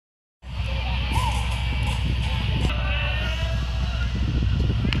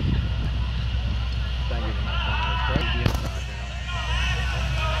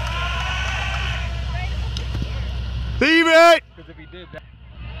it! Because if he did that.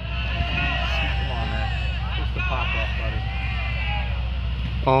 Come on, man. Just the pop off, buddy.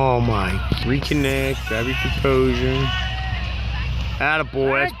 Oh my. Reconnect, grab your composure.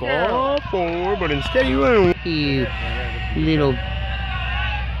 Attaboy, that's ball 4, but instead you went. You little.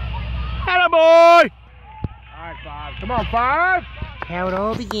 Attaboy! Alright, 5. Come on, 5! How it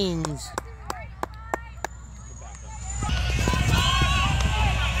all begins.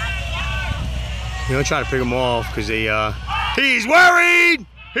 You don't try to pick him off because they, he's worried!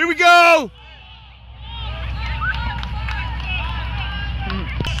 Here we go!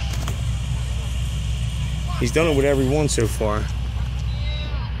 He's done it with every one so far.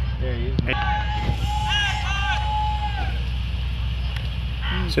 There he is.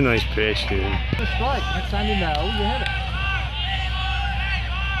 It's a nice pitch, dude. It's a strike. Next time you know, you hit it.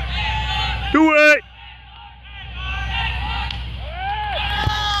 Do it!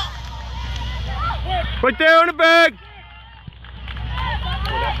 Right there on the bag!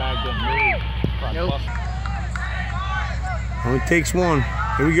 Oh, that bag didn't move. Nope. Only takes one.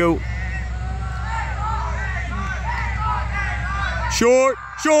 Here we go. Short,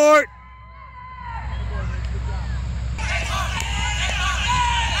 short.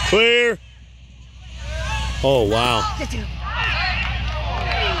 Clear. Oh, wow.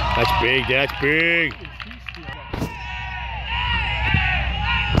 That's big, that's big.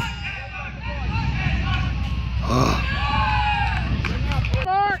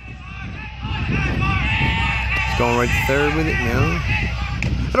 He's going right to third with it now.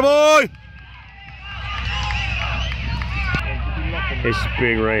 Attaboy! This is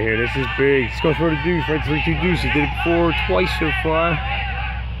big right here. This is big. He's going to throw the deuce right 3-2 deuce. He did it before twice so far.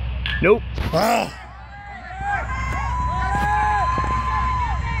 Nope. Ah.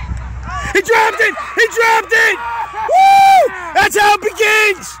 He dropped it! He dropped it! Woo! That's how it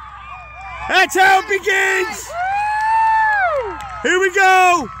begins! That's how it begins! Here we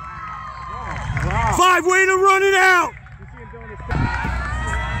go! 5-way to run it out!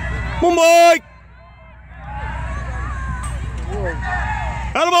 Come on, Mike!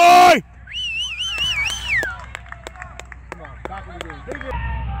 Attaboy!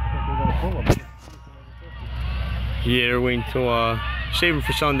 Yeah, they're waiting till save him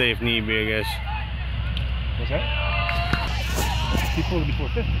for Sunday if need be, I guess. What's that? He pulled it before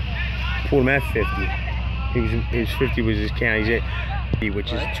 50. Pulled him at 50. His 50 was his count. He's at,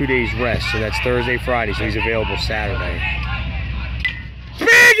 which is 2 days rest, so that's Thursday, Friday, so he's available Saturday.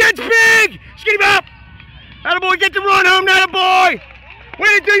 Big! That's big! Get him up! Attaboy, get the run home, attaboy!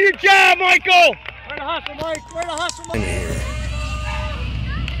 Way to do your job, Michael! Way to hustle, Mike! Way to hustle, Mike!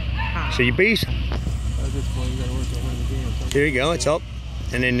 So you base. Here you go, it's up.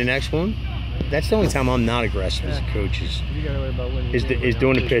 And then the next one. That's the only time I'm not aggressive as a coach is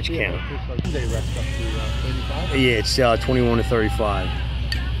doing the pitch count. Yeah, it's 21 to 35.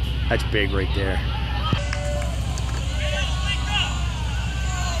 That's big right there.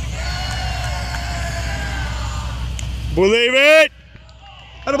 Believe it!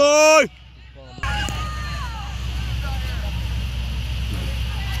 Attaboy!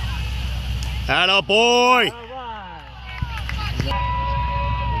 Attaboy!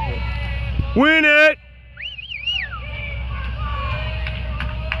 Win it!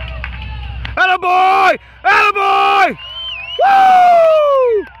 Attaboy! Attaboy!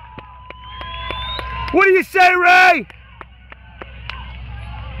 Woo! What do you say, Ray?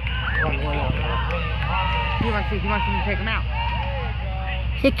 He wants me to take him out.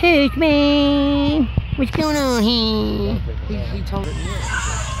 Hey, coach, man. What's going on here? He told me.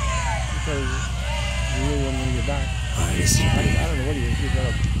 Because you really want to get back. I don't know what he is.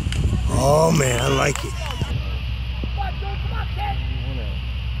 Oh, man, I like it.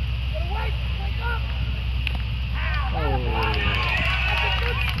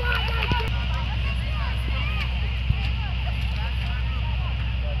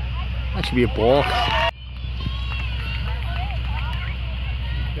 That should be a ball.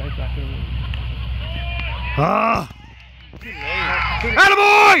 Ah!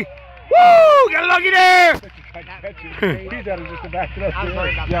 Attaboy! Woo! Got lucky there! He's out of just to back it up. I was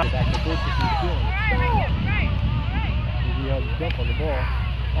worried about that. Back the first if he's feeling it. He has a jump on the ball.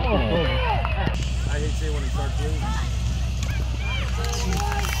 Oh. I hate saying when he starts losing.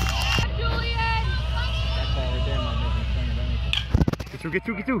 That ball right there might make him swing at anything.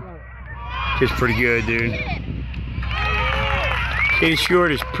 Get through. It's pretty good, dude. Kid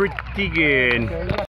Short is pretty good.